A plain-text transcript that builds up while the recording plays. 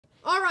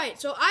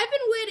Alright, so I've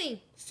been waiting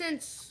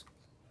since,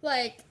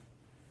 like,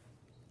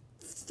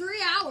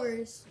 3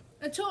 hours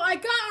until I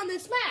got on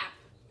this map.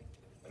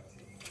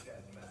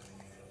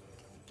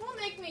 Don't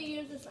make me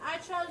use this. I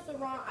chose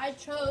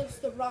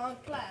the wrong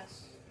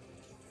class.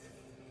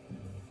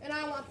 And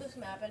I want this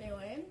map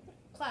anyway.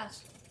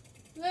 Class.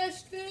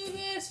 Let's do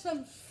this.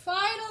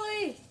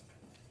 Finally,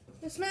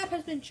 this map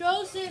has been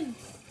chosen.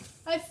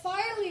 I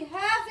finally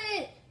have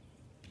it.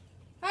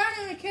 I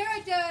don't even care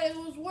that it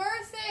was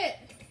worth it.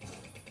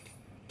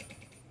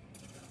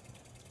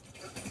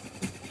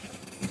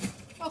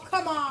 Oh,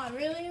 come on.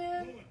 Really,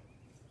 man?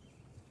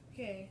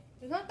 Okay.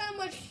 There's not that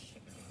much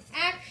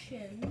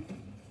action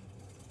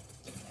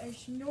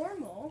as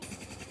normal.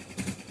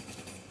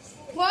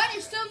 What?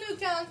 It's still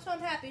Nuketown, so I'm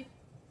happy.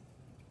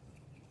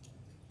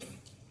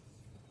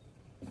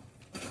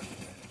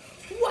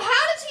 Well,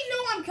 how does he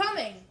know I'm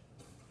coming?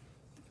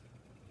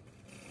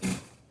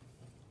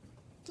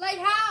 Like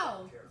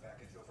how?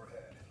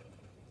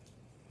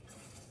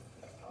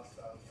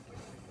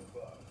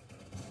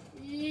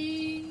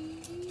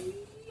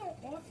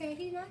 Okay,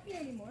 he's not here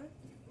anymore.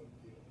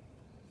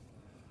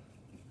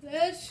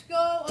 Let's go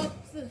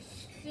up the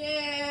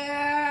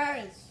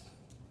stairs.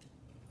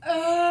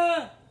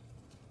 I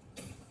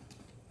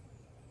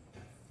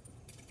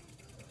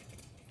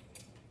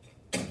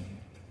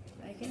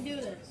can do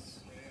this.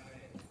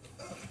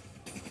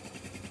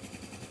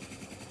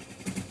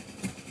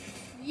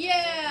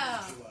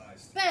 Yeah!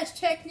 Best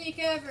technique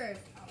ever.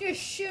 Just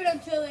shoot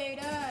until they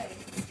die.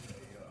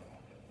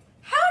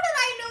 How did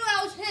I know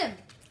that was him?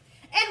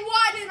 And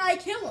why didn't I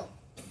kill him?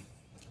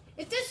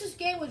 If this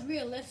game was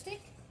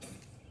realistic,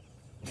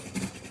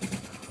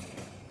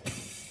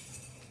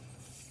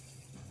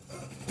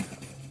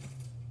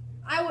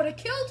 I would have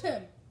killed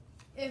him.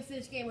 If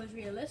this game was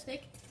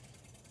realistic.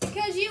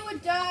 Because you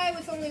would die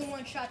with only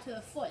one shot to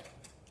the foot.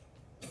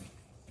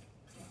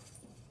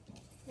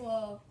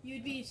 Well,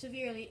 you'd be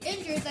severely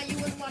injured that you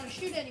wouldn't want to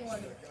shoot anyone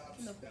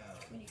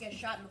when you get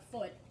shot in the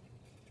foot.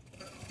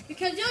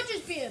 Because you'll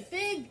just be a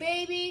big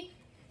baby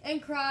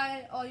and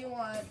cry all you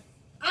want.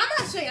 I'm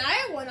not saying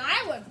I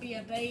would be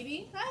a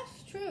baby.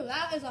 That's true.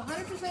 That is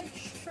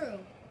 100% true.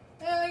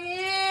 Oh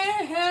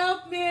yeah,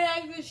 help me,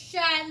 I was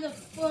shot in the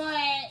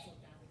foot.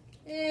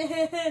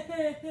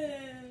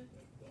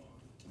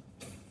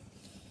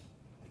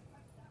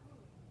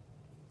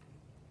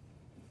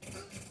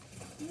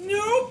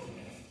 Nope.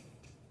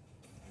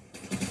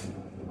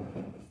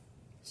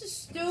 This is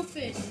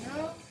stupid, you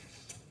know?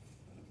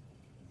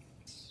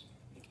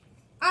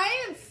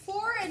 I am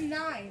 4 and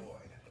 9.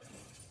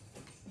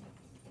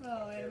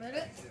 Oh, wait a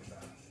minute.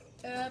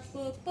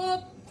 Boop,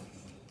 boop.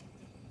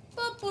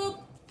 Boop, boop.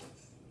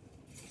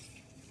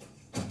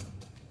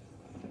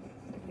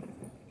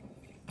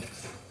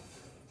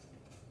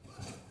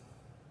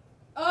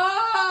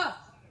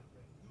 Ah!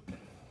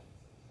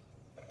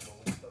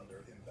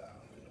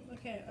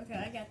 Okay,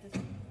 I got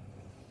this.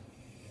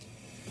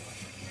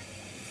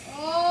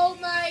 Oh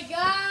my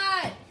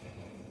god!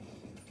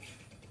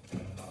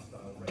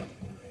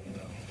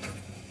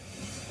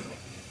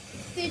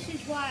 This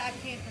is why I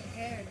can't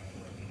prepare.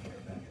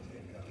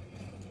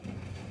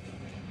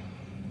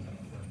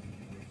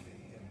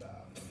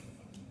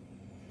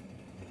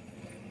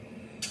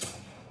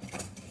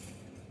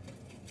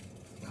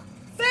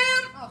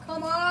 Fam! Oh,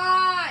 come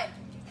on!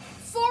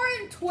 4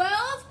 and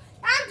 12?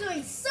 I'm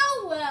doing so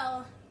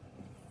well!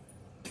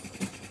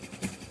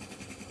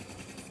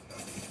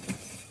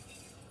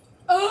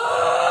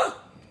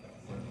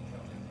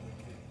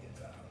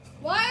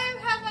 Why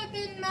have I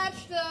been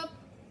matched up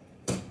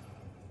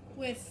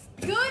with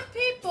good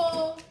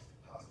people?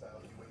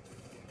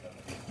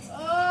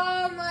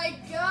 Oh my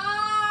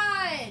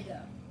god!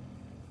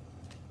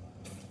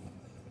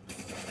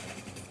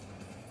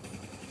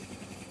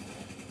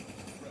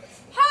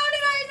 How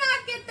did I not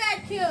get that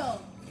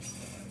kill?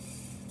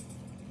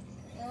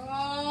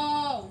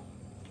 Oh!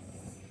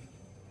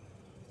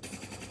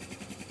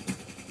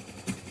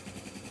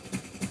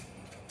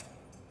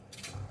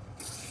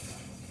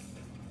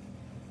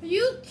 Are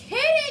you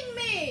kidding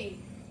me?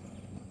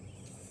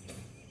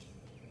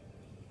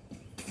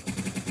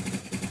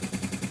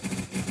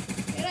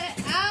 Get it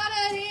out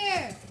of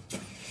here.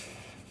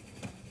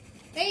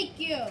 Thank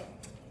you.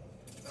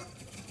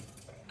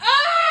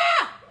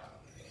 Ah!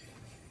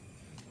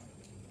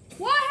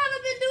 Why have I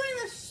been doing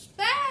this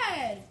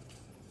bad?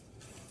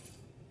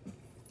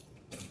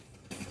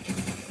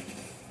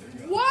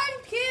 1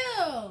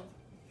 kill.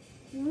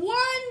 1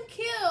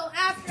 kill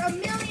after a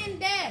million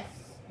deaths.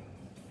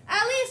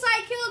 At least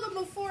I killed him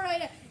before I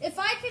died. If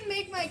I can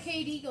make my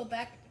KD go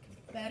back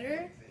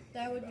better,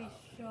 that would be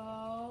so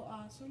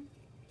awesome.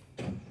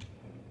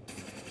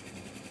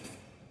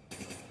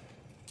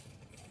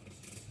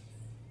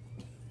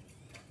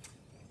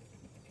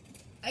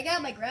 I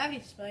got my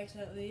gravity spikes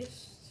at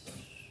least.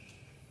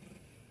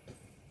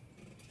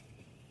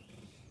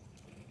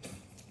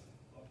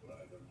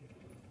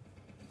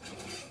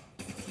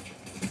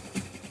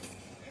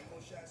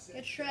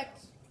 Get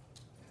Shrek'd.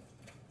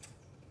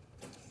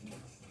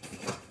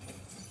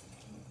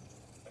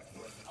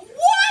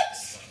 What?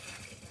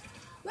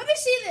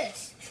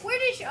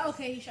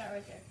 Okay, he shot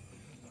right there.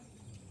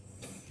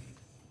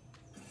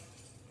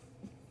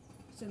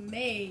 It's a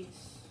maze.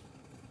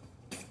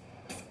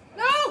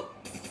 No!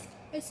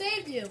 I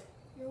saved you.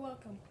 You're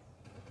welcome.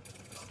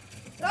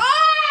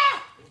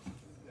 Ah!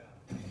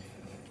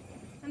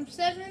 I'm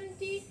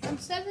 70. I'm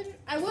 7.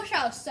 I wish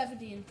I was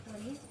 70 and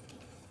 20.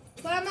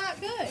 But I'm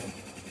not good.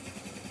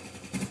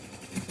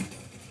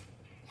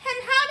 And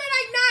how did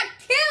I not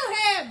kill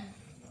him?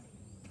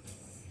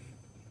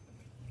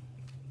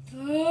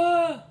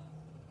 Oh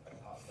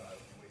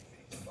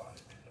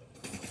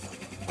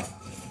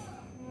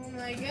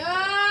my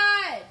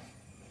god!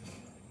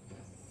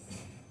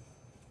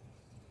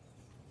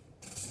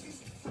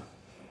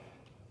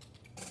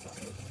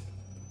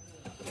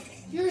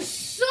 You're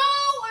so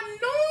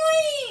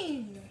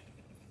annoying!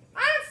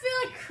 I don't feel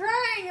like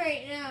crying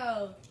right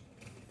now.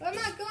 But I'm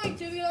not going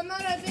to because I'm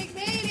not a big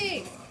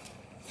baby.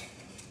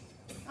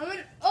 I'm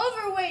an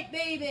overweight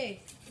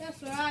baby.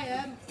 That's what I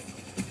am.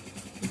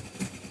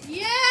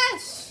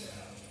 Yes!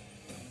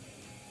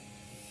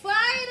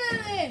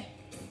 Finally!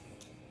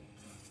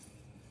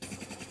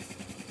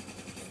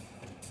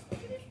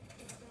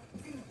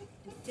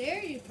 How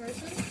dare you,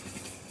 person?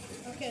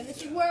 Okay,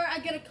 this is where I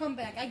get a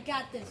comeback. I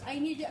got this. I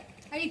need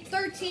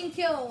 13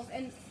 kills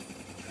and...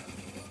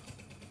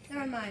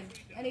 Never mind.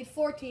 I need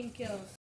 14 kills.